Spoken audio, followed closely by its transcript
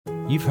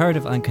You've heard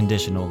of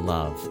unconditional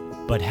love,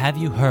 but have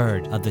you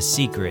heard of the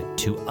secret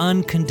to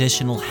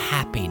unconditional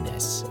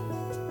happiness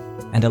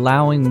and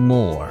allowing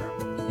more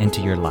into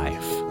your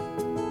life?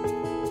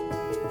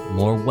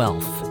 More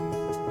wealth,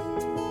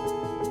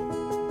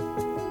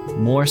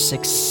 more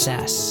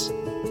success,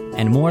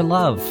 and more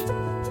love.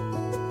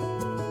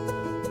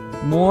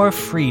 More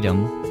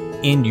freedom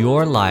in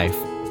your life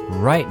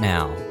right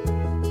now.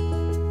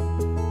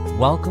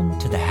 Welcome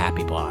to the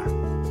Happy Bar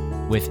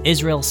with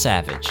Israel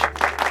Savage.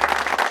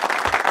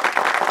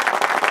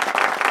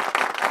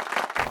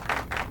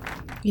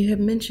 You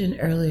had mentioned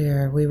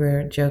earlier, we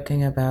were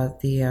joking about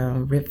the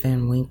Rip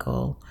Van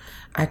Winkle.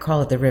 I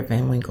call it the Rip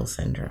Van Winkle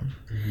syndrome.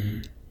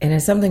 Mm-hmm. And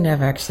it's something that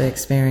I've actually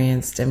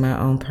experienced in my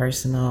own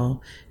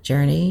personal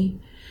journey.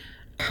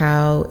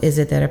 How is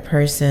it that a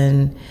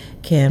person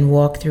can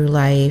walk through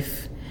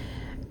life,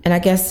 and I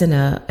guess in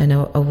a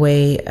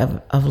way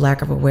of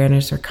lack of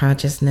awareness or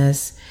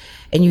consciousness,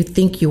 and you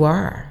think you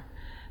are,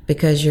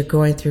 because you're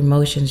going through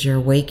motions, you're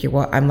awake,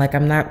 I'm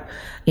not,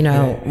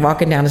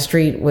 walking down the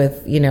street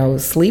with,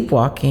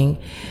 sleepwalking,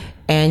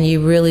 and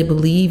you really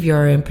believe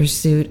you're in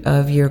pursuit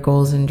of your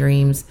goals and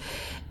dreams.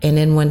 And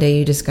then one day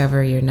you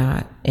discover you're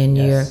not, and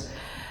yes.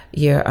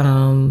 you're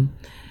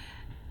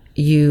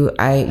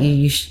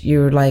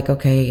like,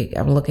 okay,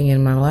 I'm looking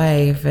in my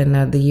life,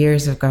 and the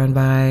years have gone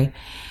by,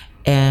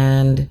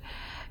 and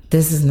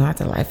this is not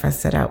the life I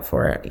set out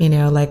for.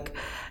 Like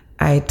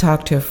I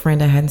talked to a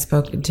friend I hadn't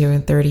spoken to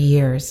in 30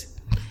 years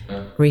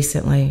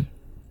recently,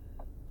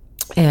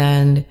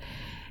 and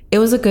it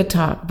was a good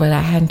talk, but I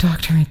hadn't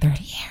talked to her in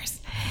 30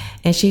 years.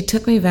 And she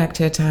took me back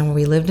to a time where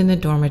we lived in the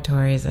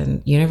dormitories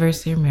in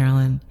University of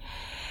Maryland.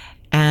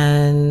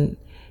 And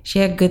she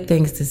had good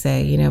things to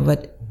say,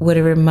 but what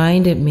it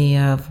reminded me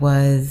of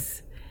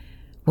was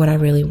what I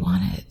really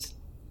wanted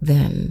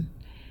then.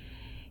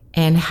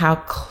 And how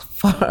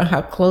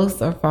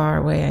close or far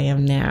away I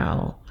am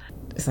now.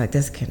 It's like,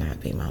 this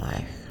cannot be my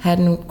life.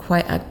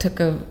 I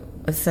took a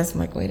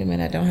assessment, like, wait a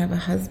minute, I don't have a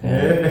husband.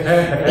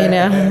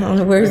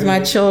 Where's my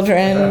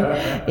children?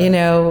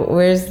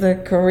 Where's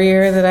the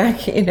career that I,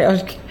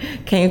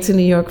 came to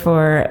New York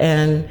for?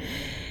 And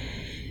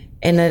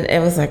then it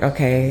was like,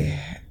 okay.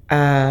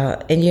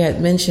 And you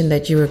had mentioned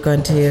that you were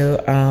going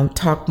to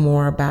talk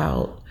more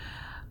about,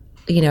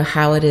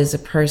 how it is a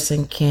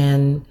person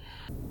can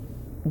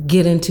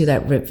get into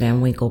that Rip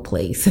Van Winkle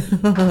place.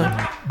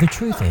 The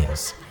truth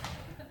is,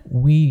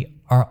 we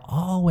are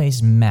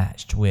always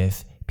matched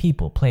with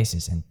people,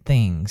 places, and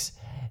things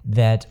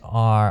that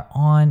are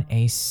on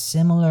a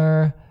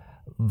similar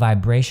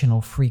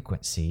vibrational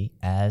frequency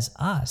as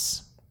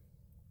us.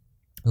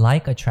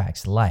 Like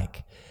attracts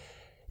like.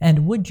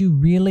 And would you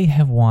really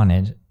have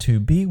wanted to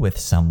be with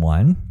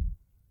someone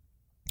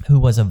who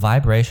was a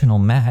vibrational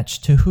match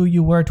to who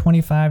you were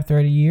 25,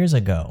 30 years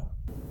ago?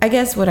 I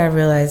guess what I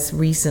realized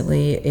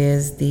recently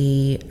is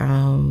the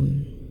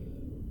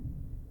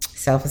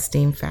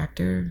self-esteem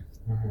factor.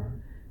 Mm-hmm.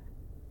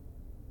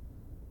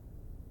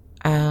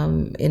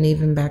 And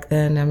even back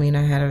then,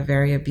 I had a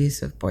very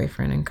abusive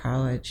boyfriend in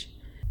college.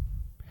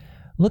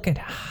 Look at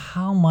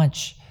how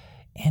much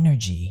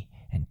energy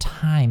and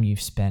time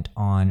you've spent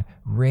on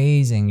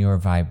raising your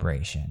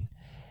vibration,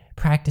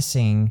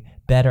 practicing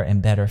better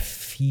and better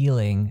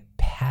feeling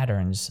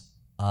patterns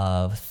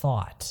of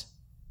thought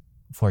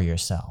for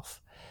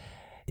yourself.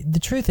 The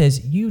truth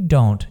is, you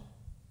don't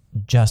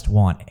just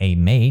want a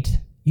mate.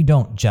 You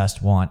don't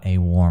just want a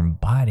warm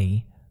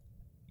body.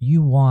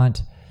 You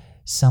want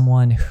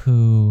someone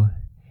who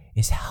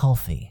is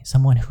healthy,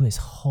 someone who is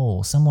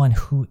whole, someone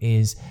who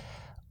is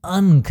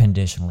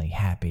unconditionally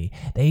happy.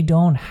 They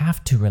don't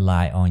have to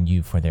rely on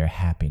you for their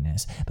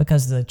happiness,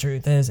 because the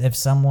truth is, if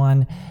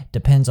someone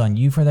depends on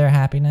you for their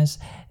happiness,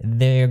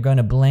 they're going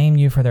to blame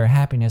you for their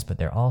happiness, but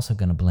they're also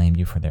going to blame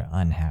you for their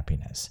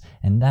unhappiness.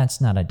 And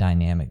that's not a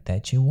dynamic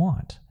that you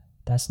want.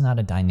 That's not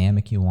a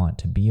dynamic you want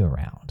to be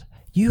around.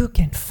 You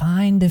can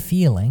find the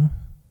feeling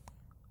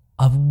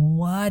of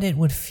what it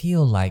would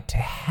feel like to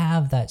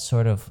have that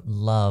sort of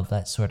love,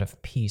 that sort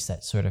of peace,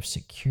 that sort of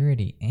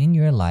security in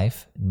your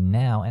life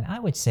now. And I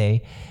would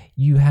say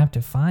you have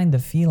to find the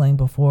feeling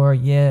before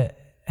you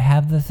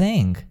have the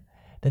thing.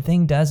 The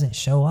thing doesn't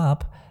show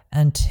up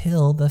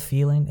until the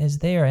feeling is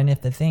there. And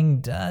if the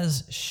thing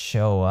does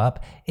show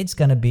up, it's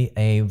going to be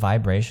a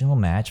vibrational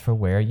match for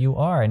where you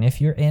are. And if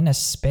you're in a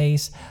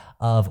space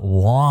of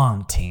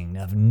wanting,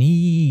 of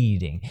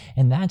needing.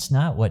 And that's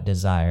not what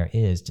desire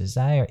is.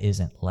 Desire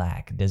isn't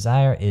lack.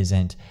 Desire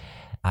isn't,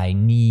 I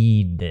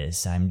need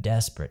this, I'm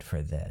desperate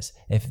for this.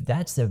 If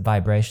that's the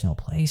vibrational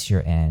place you're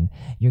in,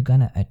 you're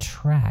going to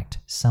attract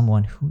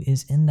someone who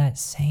is in that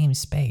same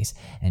space.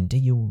 And do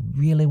you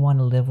really want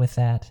to live with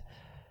that?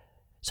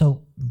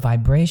 So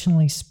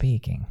vibrationally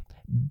speaking,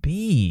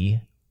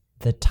 be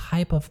the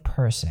type of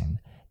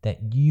person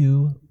that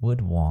you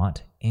would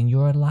want in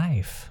your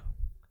life.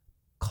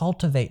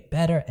 Cultivate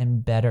better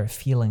and better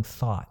feeling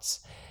thoughts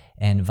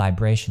and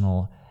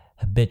vibrational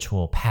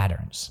habitual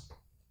patterns.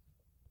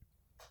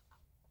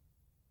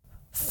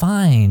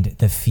 Find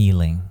the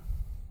feeling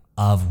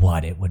of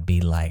what it would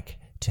be like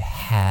to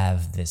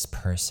have this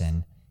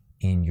person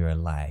in your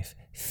life.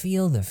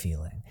 Feel the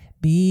feeling.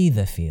 Be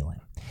the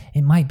feeling.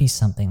 It might be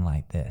something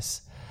like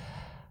this.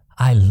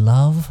 I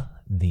love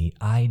the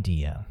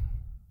idea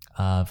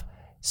of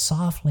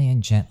softly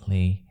and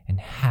gently and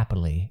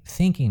happily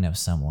thinking of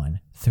someone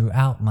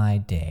throughout my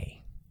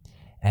day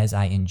as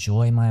I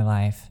enjoy my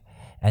life,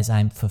 as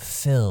I'm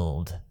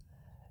fulfilled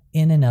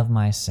in and of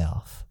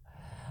myself.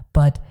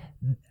 But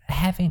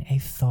having a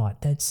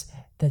thought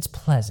that's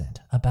pleasant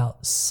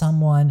about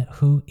someone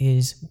who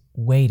is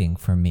waiting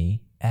for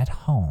me at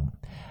home.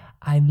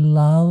 I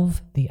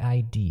love the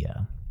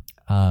idea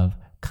of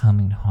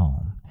coming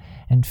home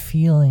and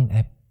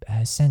feeling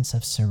a sense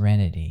of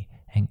serenity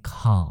and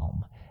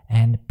calm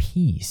and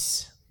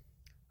peace.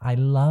 I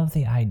love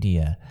the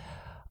idea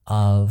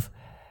of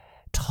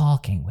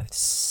talking with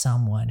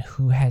someone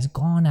who has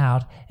gone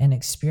out and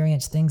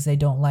experienced things they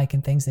don't like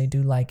and things they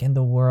do like in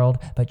the world,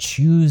 but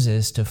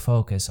chooses to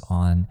focus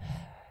on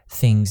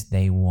things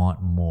they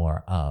want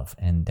more of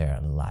in their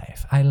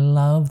life. I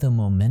love the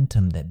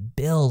momentum that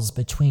builds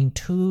between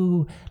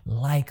two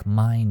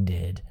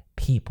like-minded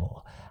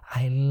people.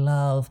 I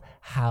love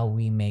how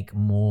we make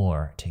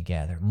more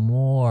together,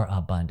 more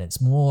abundance,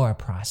 more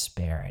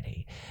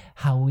prosperity,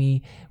 how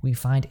we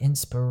find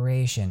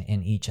inspiration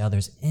in each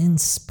other's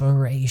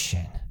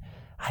inspiration.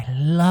 I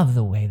love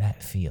the way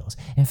that feels.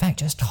 In fact,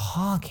 just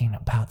talking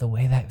about the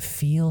way that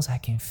feels, I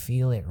can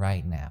feel it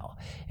right now.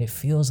 It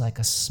feels like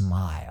a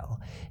smile.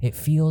 It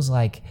feels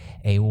like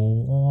a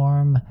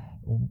warm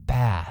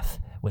bath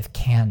with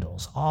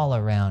candles all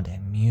around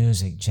and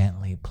music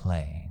gently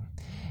playing.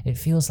 It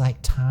feels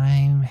like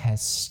time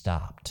has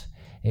stopped.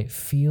 It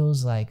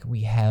feels like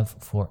we have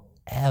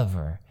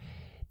forever,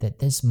 that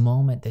this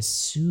moment, this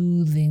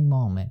soothing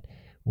moment,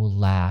 will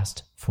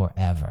last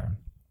forever.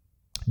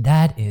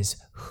 That is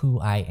who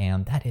I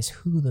am. That is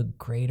who the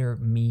greater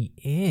me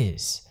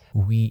is.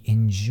 We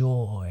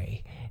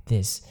enjoy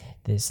this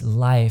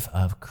life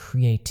of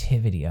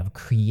creativity, of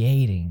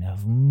creating,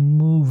 of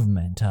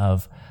movement,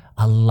 of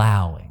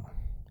allowing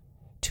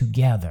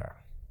together.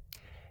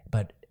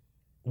 But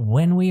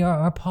when we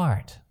are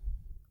apart,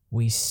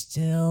 we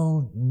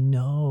still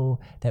know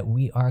that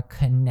we are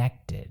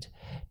connected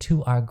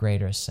to our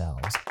greater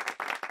selves.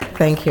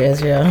 Thank you,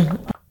 Israel.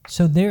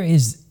 So there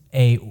is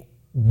a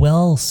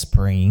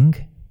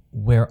wellspring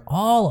where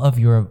all of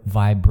your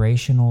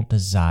vibrational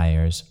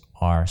desires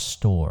are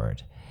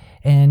stored.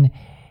 And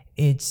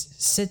it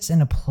sits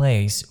in a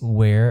place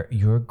where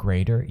your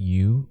greater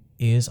you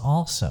is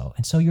also.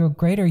 And so your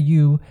greater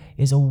you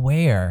is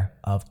aware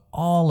of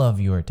all of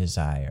your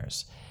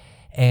desires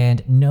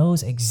and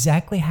knows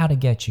exactly how to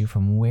get you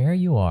from where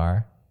you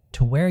are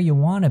to where you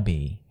want to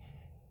be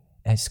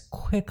as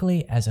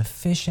quickly, as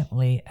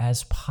efficiently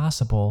as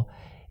possible,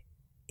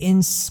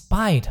 in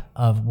spite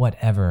of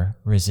whatever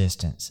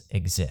resistance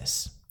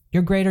exists.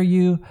 Your greater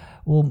you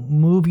will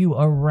move you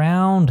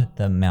around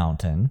the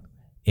mountain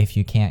if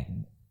you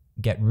can't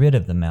get rid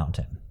of the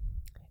mountain.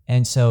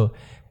 And so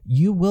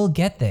you will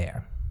get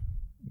there.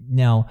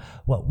 Now,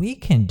 what we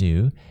can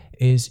do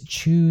is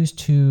choose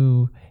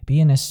to be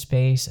in a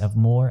space of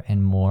more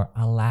and more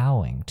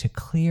allowing, to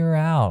clear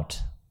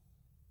out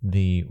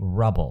the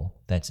rubble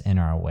that's in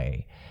our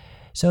way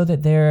so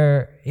that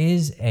there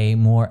is a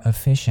more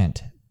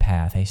efficient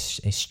path, a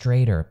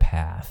straighter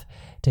path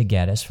to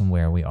get us from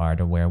where we are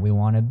to where we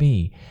want to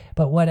be.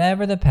 But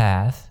whatever the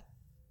path,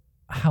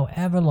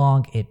 however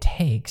long it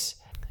takes,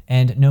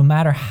 and no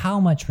matter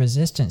how much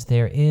resistance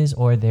there is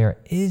or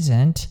there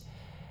isn't,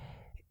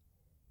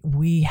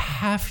 we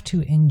have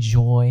to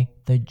enjoy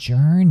the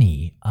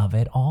journey of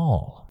it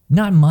all.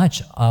 Not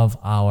much of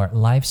our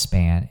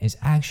lifespan is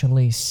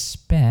actually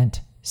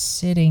spent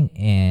sitting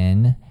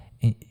in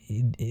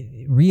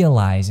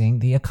realizing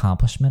the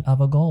accomplishment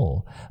of a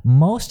goal.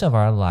 Most of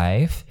our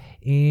life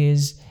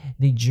is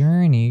the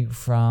journey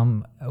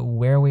from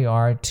where we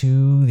are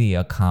to the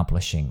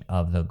accomplishing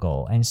of the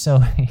goal. And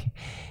so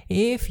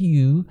if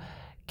you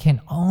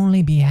can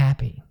only be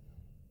happy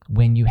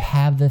when you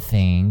have the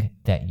thing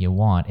that you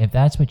want, if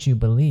that's what you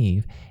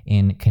believe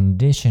in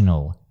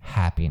conditional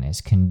happiness,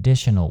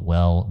 conditional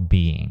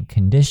well-being,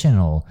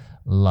 conditional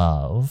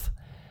love,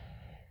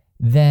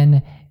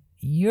 then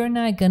you're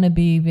not going to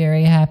be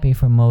very happy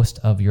for most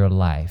of your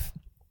life.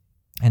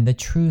 And the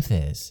truth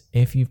is,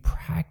 if you've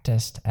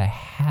practiced a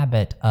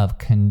habit of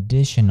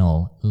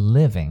conditional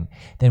living,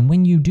 then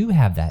when you do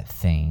have that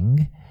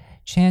thing,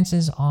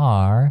 chances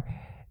are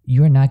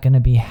you're not going to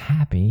be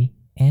happy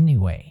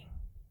anyway.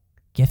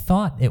 You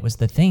thought it was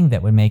the thing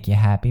that would make you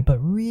happy, but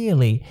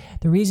really,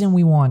 the reason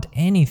we want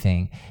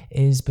anything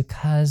is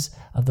because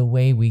of the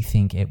way we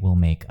think it will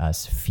make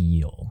us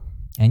feel.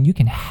 And you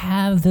can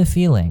have the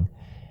feeling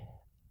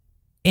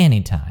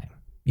anytime.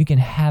 You can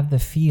have the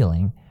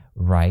feeling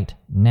right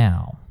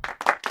now.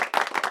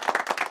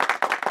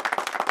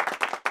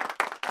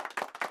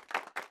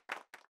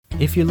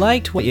 If you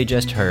liked what you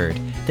just heard,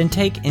 then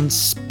take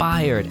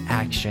inspired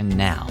action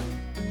now.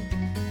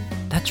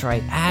 That's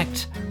right,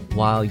 act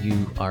while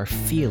you are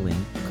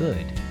feeling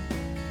good.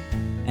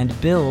 And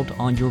build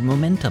on your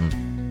momentum.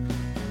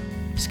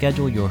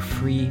 schedule your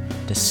free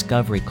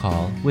discovery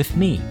call with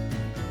me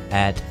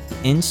at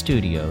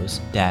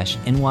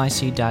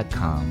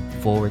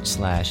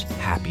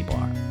instudios-nyc.com/happy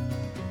bar.